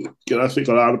 Absolutely. Because I think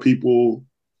a lot of people,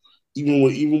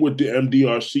 even with the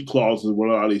MDRC clauses, with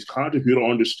a lot of these contracts, you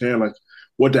don't understand like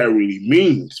what that really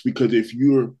means. Because if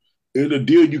you're in a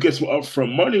deal, you get some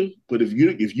upfront money, but if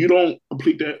you don't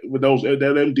complete that with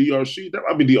that MDRC, that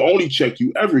might be the only check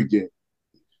you ever get.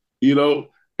 You know,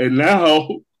 and now,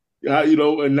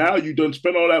 and now you done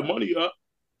spent all that money up.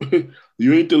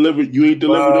 You ain't delivered. You ain't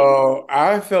delivered it. Well,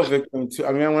 I fell victim to.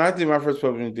 I mean, when I did my first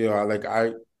publishing deal,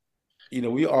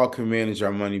 we all can manage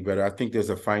our money better. I think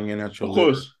there's a financial Of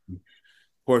literacy course,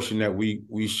 portion that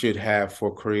we should have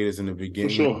for creators in the for beginning.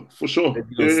 sure, for sure.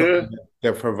 Yeah, Something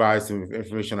that provides some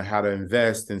information on how to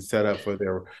invest and set up for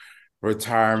their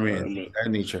retirement and yeah.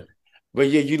 that nature. But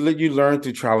yeah, you learn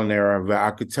through trial and error. But I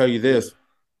could tell you Yeah, this: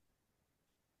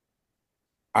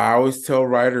 I always tell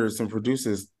writers and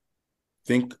producers,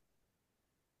 think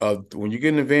of when you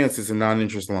get an advance, it's a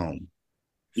non-interest loan.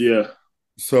 yeah,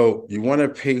 So you want to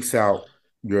pace out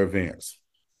your advance.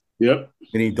 yep.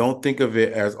 And you don't think of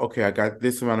it as, okay, I got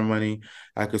this amount of money,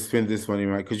 I could spend this money,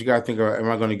 right? Because you got to think of, am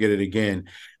I going to get it again?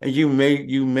 And you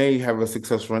may have a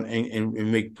successful run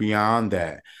and make beyond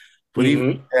that. But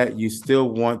even Mm-hmm. that, you still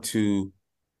want to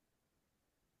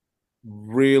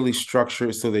really structure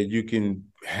it so that you can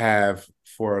have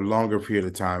for a longer period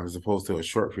of time as opposed to a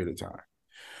short period of time.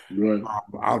 Right.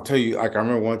 I'll tell you, like I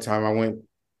remember one time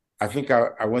I think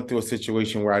I went through a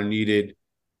situation where I needed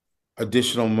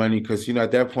additional money because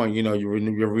at that point you're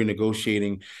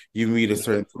renegotiating, you meet a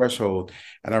certain threshold,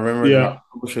 and I remember my Yeah.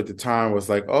 publisher at the time was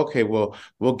like, okay, well,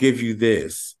 we'll give you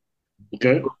this.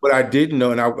 Okay. But I didn't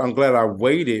know, and I'm glad I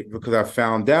waited because I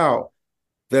found out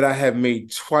that I had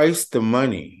made twice the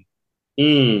money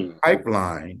Mm.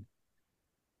 pipeline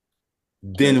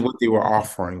Okay. than what they were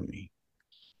offering me.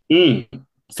 Mm.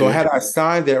 So Okay. had I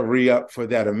signed that re-up for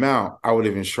that amount, I would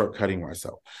have been shortcutting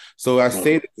myself. So I Right.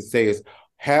 say that to say is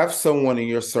have someone in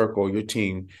your circle, your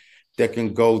team, that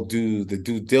can go do the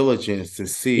due diligence to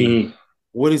see Mm.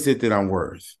 what is it that I'm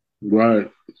worth. Right.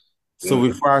 So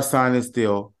Right. before I sign this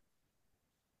deal,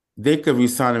 they could be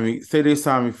signing me, say they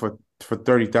sign me for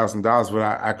 $30,000, but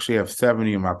I actually have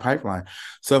 70 in my pipeline.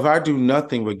 So if I do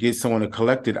nothing but get someone to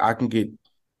collect it, I can get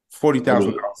forty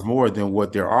thousand Double. dollars more than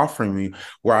what they're offering me,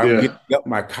 where I'm Yeah. getting up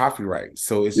my copyright.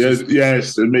 So it's Yes, just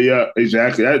yes, I mean, yeah,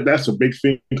 exactly. That's a big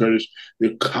thing because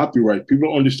the copyright. People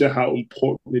don't understand how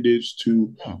important it is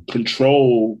to hmm.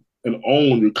 control and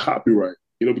own your copyright.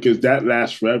 Because that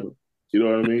lasts forever. You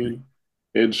know what I mean?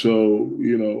 And so,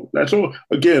 that's all.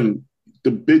 Again,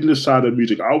 the business side of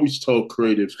music. I always tell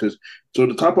creatives because so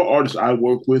the type of artists I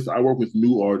work with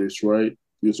new artists, right?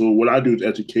 So what I do is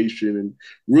education, and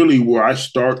really where I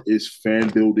start is fan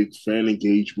building, fan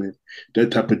engagement,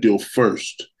 that type of deal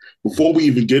first before we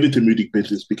even get into music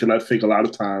business, because I think a lot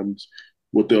of times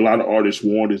what a lot of artists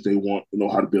want is they want to know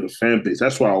how to build a fan base.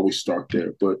 That's why I always start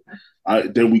there. But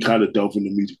then we kind of delve into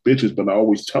music business. But I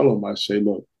always tell them, I say,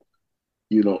 look,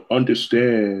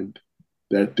 understand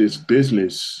that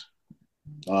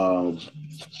um,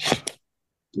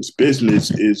 this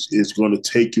business is going to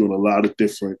take you in a lot of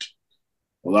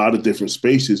different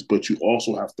spaces, but you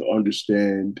also have to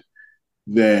understand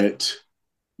that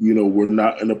we're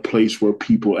not in a place where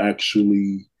people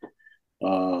actually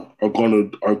are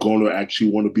gonna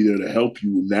actually want to be there to help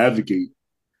you navigate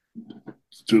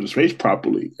to the space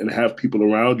properly and have people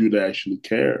around you that actually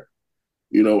care.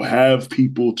 Have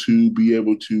people to be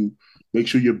able to make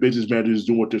sure your business manager is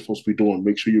doing what they're supposed to be doing.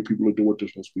 Make sure your people are doing what they're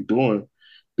supposed to be doing,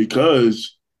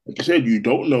 because, like I said, you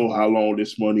don't know how long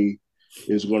this money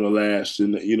is going to last,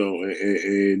 and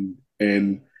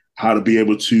and how to be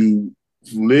able to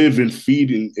live and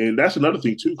feed, and that's another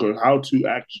thing too, because how to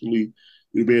actually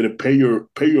be able to pay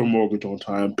your mortgage on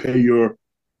time, pay your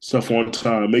stuff on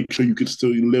time, make sure you can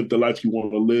still live the life you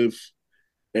want to live,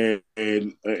 and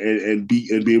be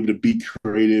able to be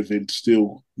creative and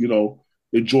still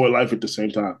enjoy life at the same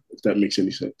time, if that makes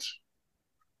any sense.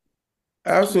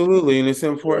 Absolutely. And it's Yeah,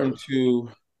 important to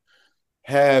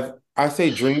have, I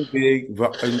say, dream big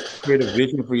and create a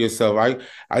vision for yourself.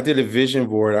 I did a vision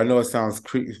board. I know it sounds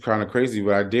kind of crazy,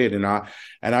 but I did, and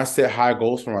I set high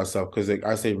goals for myself because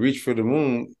I say reach for the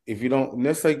moon. If you don't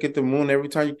necessarily get the moon every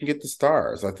time, you can get the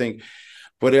stars. I think,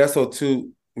 but also to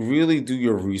really do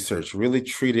your research, really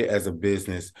treat it as a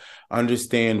business,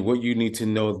 understand what you need to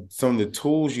know, some of the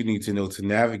tools you need to know to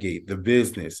navigate the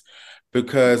business,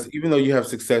 because even though you have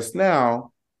success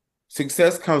now,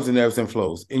 success comes in ebbs and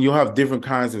flows, and you'll have different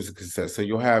kinds of success. So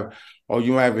you'll have, oh,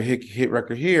 you might have a hit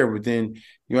record here, but then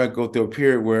you might go through a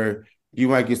period where you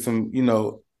might get some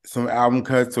album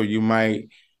cuts, or you might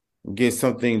get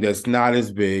something that's not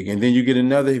as big, and then you get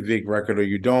another big record, or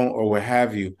you don't, or what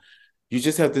have you. You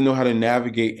just have to know how to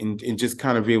navigate and just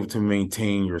kind of be able to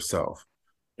maintain yourself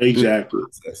through the exactly.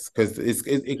 process, because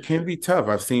it can be tough.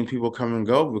 I've seen people come and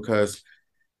go because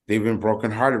they've been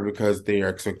brokenhearted because their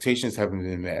expectations haven't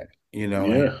been met, and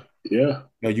Yeah,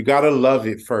 yeah. you got to love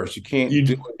it first. You can't do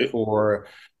You it for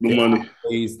the the money.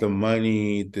 accolades, the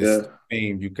money, this Yeah.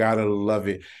 fame. You got to love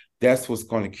it. That's what's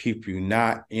going to keep you,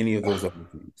 not any of those other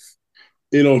things.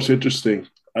 It's interesting.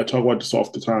 I talk about this all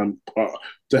the time.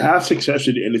 To have success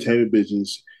in the entertainment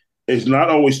business is not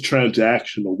always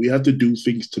transactional. We have to do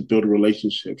things to build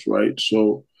relationships, right?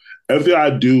 So everything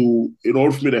I do, in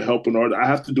order for me to help an artist, I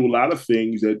have to do a lot of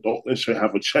things that don't necessarily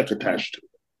have a check attached to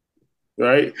it,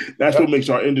 right? That's what Yep. makes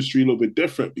our industry a little bit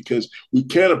different, because we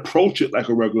can't approach it like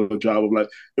a regular job of like,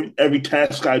 every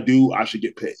task I do, I should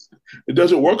get paid. It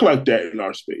doesn't work like that in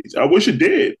our space. I wish it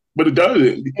did, but it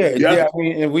doesn't. Yeah, You yeah. have I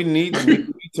mean, and we need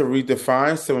to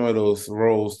redefine some of those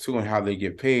roles too and how they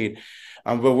get paid.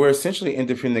 But we're essentially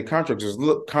independent contractors.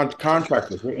 Look,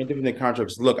 contractors. We're independent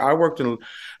contractors. Look, I went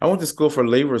to school for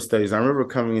labor studies. I remember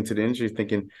coming into the industry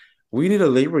thinking we need a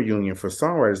labor union for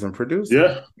songwriters and producers.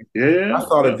 Yeah, yeah, I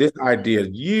thought yeah, of this idea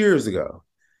years ago,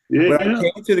 yeah, but I yeah,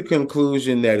 came to the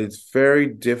conclusion that it's very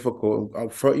difficult,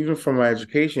 even from my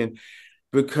education,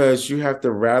 because you have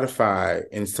to ratify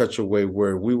in such a way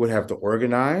where we would have to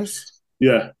organize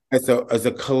yeah. as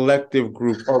a collective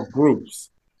group or groups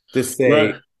to Right,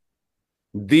 say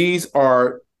these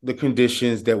are the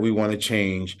conditions that we want to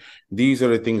change. These are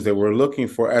the things that we're looking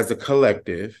for as a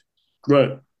collective,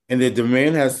 right. and the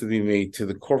demand has to be made to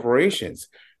the corporations.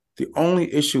 The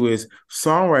only issue is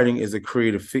songwriting is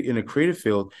in a creative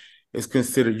field is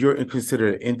considered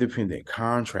an independent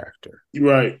contractor.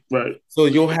 Right, right. So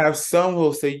you'll have some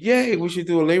who'll say, "Yay, we should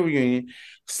do a labor union."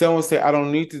 Some will say, "I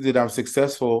don't need to do that. I'm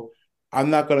successful. I'm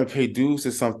not going to pay dues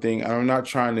to something. I'm not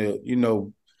trying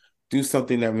to, do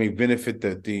something that may benefit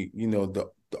the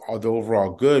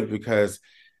overall good, because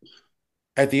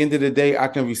at the end of the day, I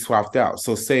can be swapped out."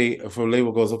 So say if a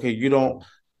label goes, "Okay, you're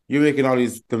making all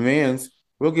these demands,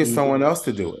 we'll get Mhm. someone else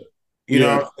to do it." You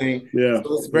know what Yeah, I'm saying? yeah,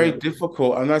 So it's very yeah,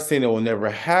 difficult. I'm not saying it will never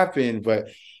happen, but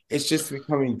it's just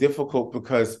becoming difficult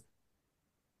because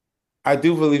I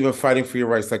do believe in fighting for your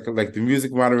rights, like the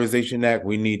Music Modernization Act.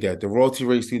 We need that. The royalty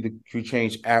rates need to be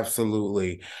changed,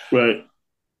 absolutely. right,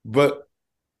 But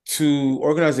to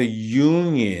organize a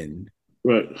union,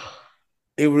 right.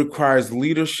 it requires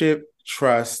leadership,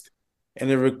 trust, and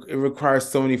it requires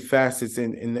so many facets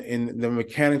in the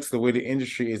mechanics, the way the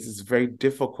industry is. It's very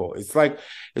difficult.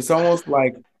 It's almost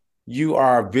like you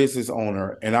are a business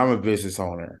owner and I'm a business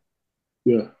owner,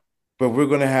 Yeah, but we're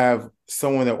going to have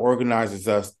someone that organizes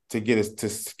us to get us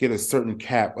to get a certain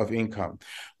cap of income.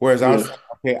 Whereas I'm yeah, saying,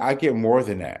 okay, I get more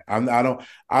than that. I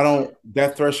don't,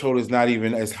 that threshold is not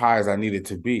even as high as I need it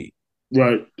to be.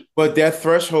 right. But that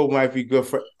threshold might be good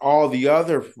for all the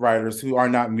other writers who are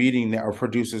not meeting that, or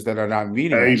producers that are not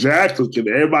meeting that. Exactly.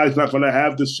 Because everybody's not going to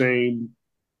have the same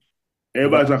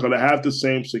Everybody's not going to have the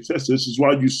same success. This is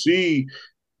why you see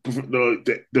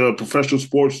the professional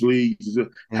sports leagues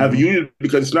have a Mhm. union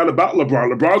because it's not about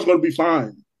LeBron. LeBron's going to be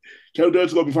fine. Kevin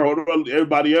Durant's going to be fine. What about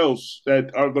everybody else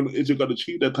that are going to isn't going to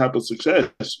achieve that type of success?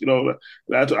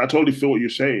 I totally feel what you're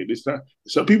saying. It's not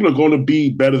some people are going to be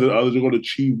better than others. They're going to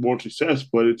achieve more success,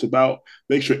 but it's about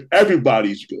make sure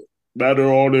everybody's good. Matter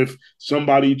on if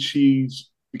somebody achieves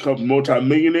becomes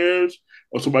multimillionaires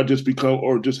or somebody just become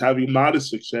or just having modest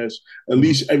success. At Mhm.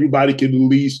 least everybody can at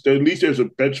least there's a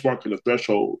benchmark and a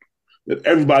threshold that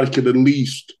everybody can at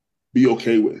least be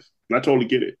okay with. And I totally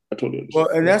get it. I totally Well,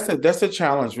 understand. and that's a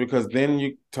challenge because then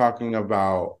you're talking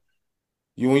about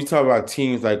when you talk about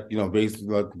teams like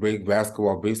like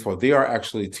basketball, baseball, they are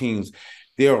actually teams.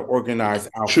 They are organized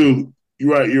outfits. True. You're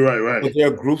right. You're right. But Right. there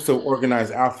are groups of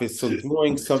organized outfits. So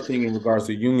doing something in regards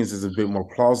to unions is a bit more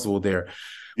plausible there.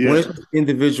 When Yeah. it's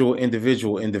individual, It's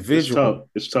individual. tough.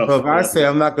 It's So tough. if I Yeah. say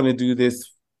I'm not going to do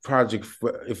this project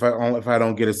if I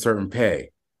don't get a certain pay,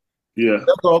 Yeah.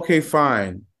 they'll go, okay,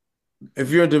 fine.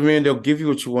 If you're in demand, they'll give you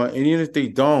what you want. And even if they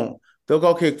don't, they'll go,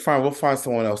 okay, fine, we'll find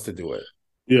someone else to do it.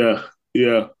 Yeah.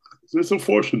 Yeah. It's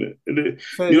unfortunate. So it is.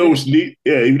 It's neat.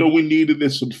 Yeah. Even though we need it,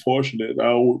 it's unfortunate.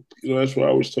 That's why I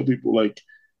always tell people like,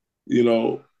 you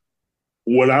know,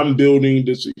 when I'm building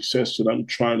the success that I'm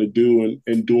trying to do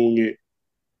and doing it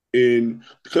in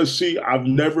because see, I've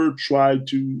never tried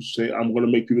to say I'm going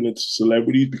to make people into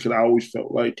celebrities because I always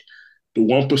felt like the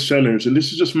one percenters, and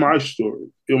this is just my story.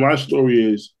 My story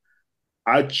is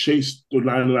I chase the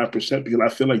 99% because I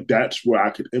feel like that's where I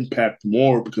could impact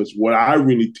more because what I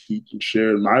really teach and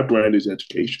share in my brand is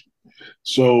education.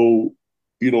 So,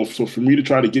 so for me to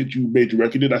try to get you major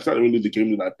recognition, that's not really the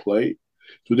game that I play.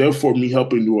 So therefore, me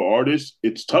helping newer artists,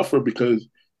 it's tougher because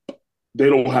they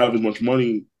don't have as much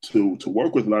money to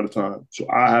work with a lot of times. So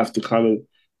I have to kind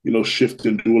of, shift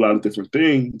and do a lot of different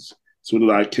things so that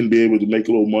I can be able to make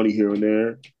a little money here and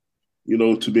there,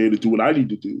 to be able to do what I need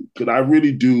to do. Because I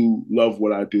really do love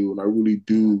what I do, and I really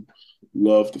do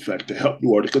love the fact to help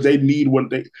new artists because they need what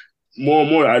they more and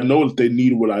more. I know that they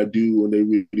need what I do, and they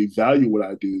really value what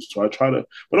I do. So I try to,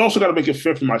 but I also got to make it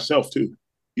fair for myself too.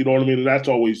 You know what I mean? And that's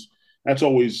always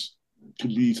can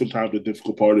be sometimes the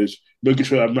difficult part is making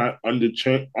sure I'm not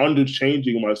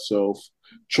underchanging myself,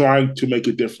 trying to make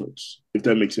a difference. If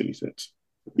that makes any sense,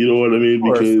 you know what I mean?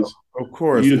 Course, Because of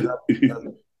course, you,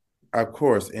 of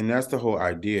course, and that's the whole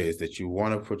idea is that you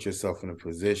want to put yourself in a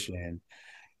position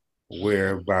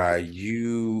whereby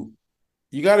you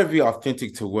got to be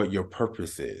authentic to what your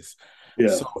purpose is. yeah,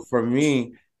 So for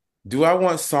me, do I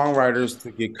want songwriters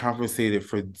to get compensated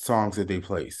for songs that they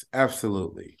place?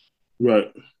 Absolutely.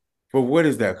 right, But where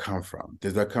does that come from?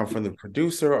 Does that come from the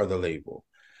producer or the label?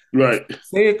 right,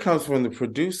 Say it comes from the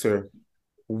producer,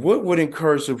 what would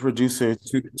encourage the producer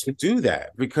to do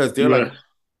that? Because they're like, right,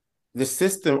 the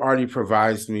system already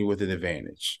provides me with an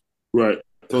advantage. right,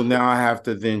 So now I have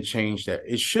to then change that.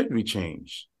 It should be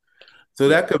changed. So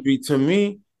right, that could be to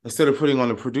me, instead of putting on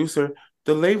the producer,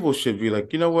 the label should be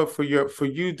like, you know what, for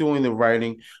you doing the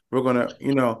writing, we're gonna,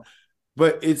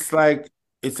 but it's like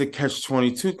it's a catch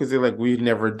 22 because they're like, we've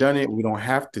never done it, we don't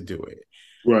have to do it.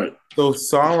 right, So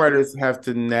songwriters have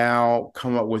to now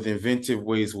come up with inventive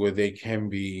ways where they can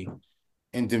be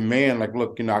in demand, like,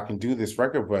 look, I can do this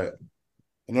record, but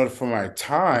in order for my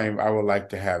time, I would like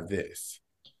to have this.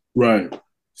 right,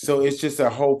 So it's just a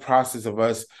whole process of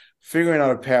us figuring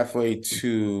out a pathway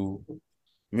to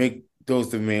make those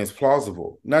demands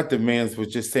plausible. Not demands, but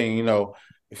just saying,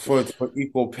 for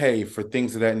equal pay, for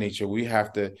things of that nature, we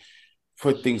have to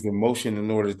put things in motion in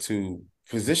order to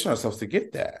position ourselves to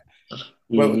get that.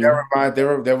 But mm-hmm.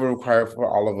 that would require for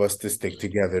all of us to stick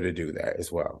together to do that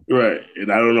as well. Right.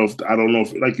 And I don't know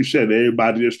if like you said,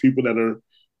 everybody there's people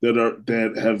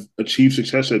that have achieved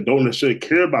success that don't necessarily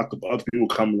care about the other people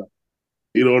coming up.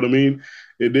 You know what I mean?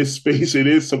 In this space, it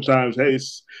is sometimes, hey,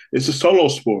 it's a solo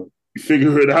sport. You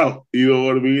figure it out. You know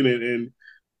what I mean?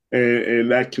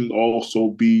 And that can also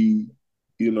be,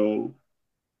 you know,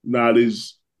 not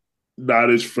as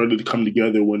not as friendly to come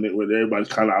together when everybody's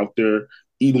kind of out there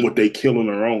eating what they kill on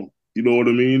their own. You know what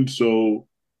I mean? So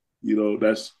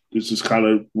this is kind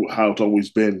of how it's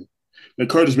always been. And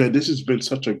Curtis, man, this has been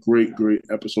such a great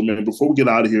episode, man. Before we get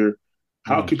out of here,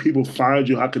 how Mm. can people find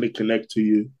you? How can they connect to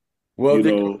you? Well, You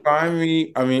they can know, find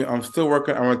me. I mean, I'm still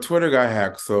working. I'm a Twitter guy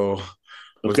hack, so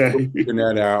we're still okay, figuring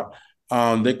that out.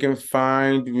 They can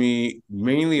find me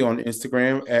mainly on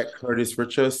Instagram at Curtis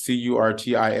Richa,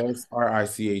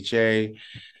 CurtisRicha.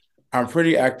 I'm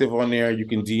pretty active on there. You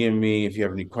can DM me if you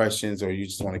have any questions or you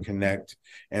just want to connect.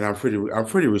 And I'm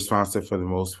pretty responsive for the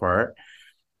most part.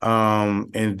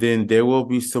 And then there will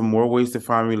be some more ways to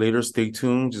find me later. Stay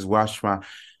tuned. Just watch my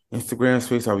Instagram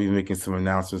space. I'll be making some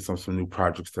announcements on some new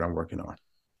projects that I'm working on.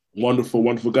 Wonderful,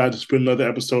 wonderful, guys. It's been another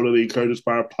episode of the Encourage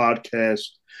Inspire podcast.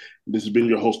 This has been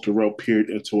your host, Terrell Peart.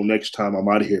 Until next time, I'm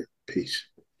out of here. Peace.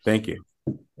 Thank you.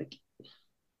 Thank you.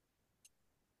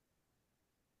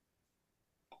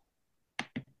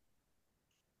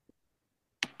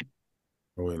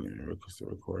 Oh, wait a minute.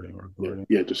 Recording.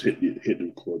 Yeah, just hit the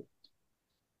record.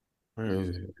 Where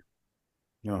is it?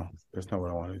 No, that's not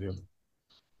what I want to do.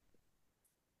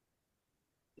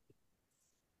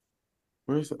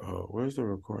 Where's the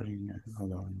recording?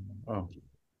 Hold on. Oh,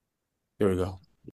 there we go.